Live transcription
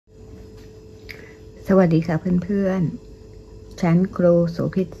สวัสดีค่ะเพื่อนๆฉันครูโส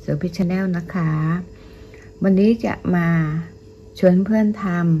ภิตชาแนลนะคะวันนี้จะมาชวนเพื่อนท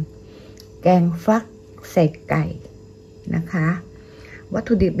ำแกงฟักใส่ไก่นะคะวัต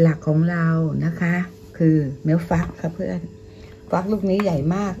ถุดิบหลักของเรานะคะคือเนื้อฟักค่ะเพื่อนฟักลูกนี้ใหญ่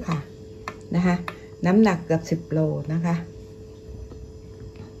มากค่ะนะคะน้ำหนักเกือบ10 โลนะคะ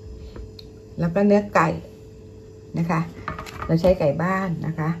แล้วก็เนื้อไก่นะคะเราใช้ไก่บ้านน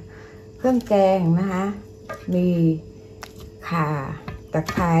ะคะเครื่องแกงนะคะมีข่าตะ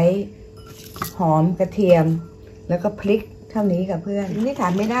ไคร้หอมกระเทียมแล้วก็พริกเท่านี้ค่ะเพื่อนนี่ขา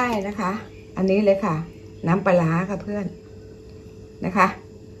ดไม่ได้นะคะอันนี้เลยค่ะน้ำปลาร้าค่ะเพื่อนนะคะ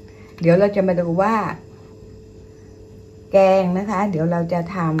เดี๋ยวเราจะมาดูว่าแกงนะคะเดี๋ยวเราจะ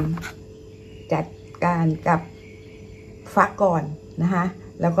ทำจัดการกับฟักก่อนนะคะ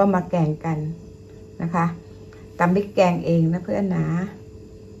แล้วก็มาแกงกันนะคะตำพริกแกงเองนะเพื่อนนะ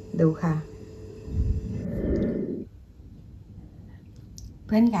ดูค่ะเ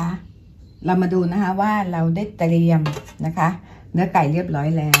พื่อนคะเรามาดูนะคะว่าเราได้เตรียมนะคะเนื้อไก่เรียบร้อย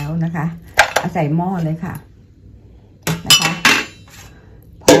แล้วนะคะเอาใส่หม้อเลยค่ะนะคะ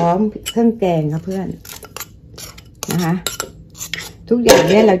พร้อมเครื่องแกงค่ะเพื่อนนะคะทุกอย่าง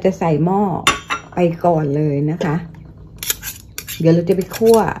เนี่ยเราจะใส่หม้อไปก่อนเลยนะคะเดี๋ยวเราจะไป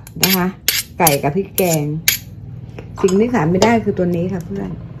คั่วนะคะไก่กับพริกแกงสิ่งที่ขาดไม่ได้คือตัวนี้ค่ะเพื่อ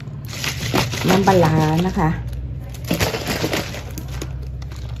นน้ำปลาร้านะคะ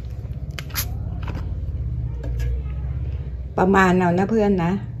ประมาณเอานะเพื่อนน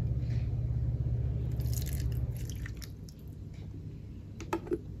ะ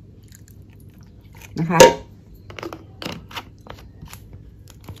นะคะ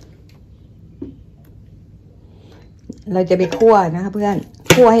เราจะไปคั่วนะคะเพื่อน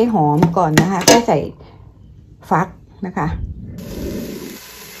คั่วให้หอมก่อนนะคะก็ใส่ฟักนะคะ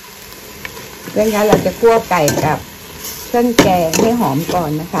เรื่องนี้เราจะคั่วไก่กับเครื่องแกงให้หอมก่อน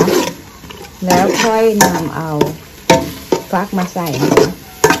นะคะแล้วค่อยนำเอาฟักมาใส่นะคะ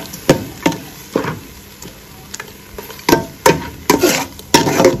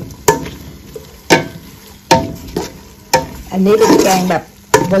อันนี้เป็นแกงแบบ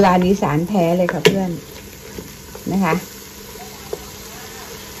โบราณอีสานแท้เลยค่ะเพื่อนนะคะ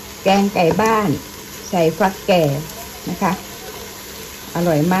แกงไก่บ้านใส่ฟักแก่นะคะอ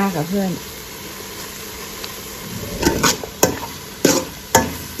ร่อยมากค่ะเพื่อน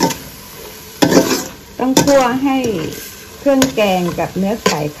ต้องคั่วให้เครื่องแกงกับเนื้อ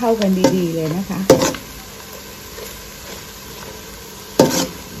ไก่เข้ากันดีๆเลยนะคะ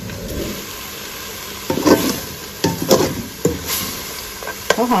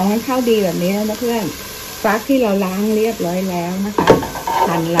พอหอมให้เข้าดีแบบนี้แล้วนะเพื่อนฟักที่เราล้างเรียบร้อยแล้วนะคะ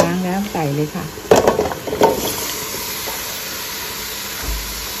หั่นล้างแล้วใส่เลยค่ะ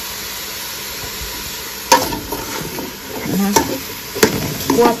นะคะ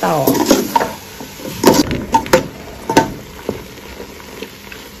คั่วต่อ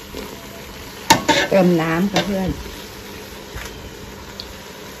เติมน้ำค่ะเพื่อน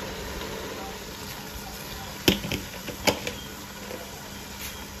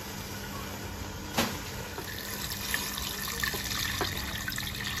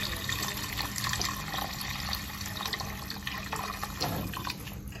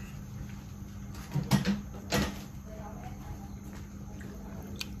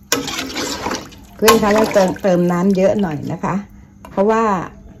คะเราเติมน้ำเยอะหน่อยนะคะเพราะว่า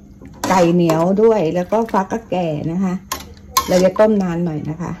ไก่เหนียวด้วยแล้วก็ฟักก็แก่นะคะเราจะต้มนานหน่อย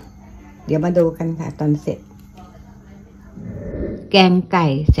นะคะเดี๋ยวมาดูกันค่ะตอนเสร็จแกงไก่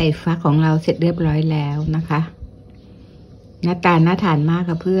ใส่ฟักของเราเสร็จเรียบร้อยแล้วนะคะหน้าตาน่าทานมาก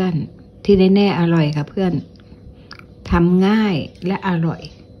ค่ะเพื่อนที่แน่ๆอร่อยค่ะเพื่อนทำง่ายและอร่อย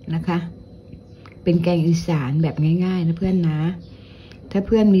นะคะเป็นแกงอีสานแบบง่ายๆนะเพื่อนนะถ้าเ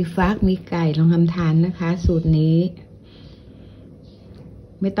พื่อนมีฟักมีไก่ลองทำทานนะคะสูตรนี้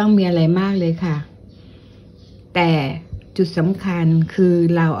ไม่ต้องมีอะไรมากเลยค่ะแต่จุดสำคัญคือ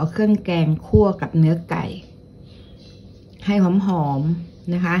เราเอาเครื่องแกงคั่วกับเนื้อไก่ให้หอม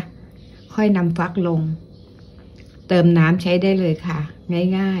ๆนะคะค่อยนำฟักลงเติมน้ำใช้ได้เลยค่ะ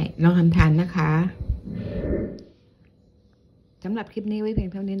ง่ายๆลองทำทานนะคะสำหรับคลิปนี้ไว้เพียง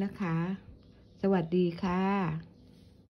เท่านี้นะคะสวัสดีค่ะ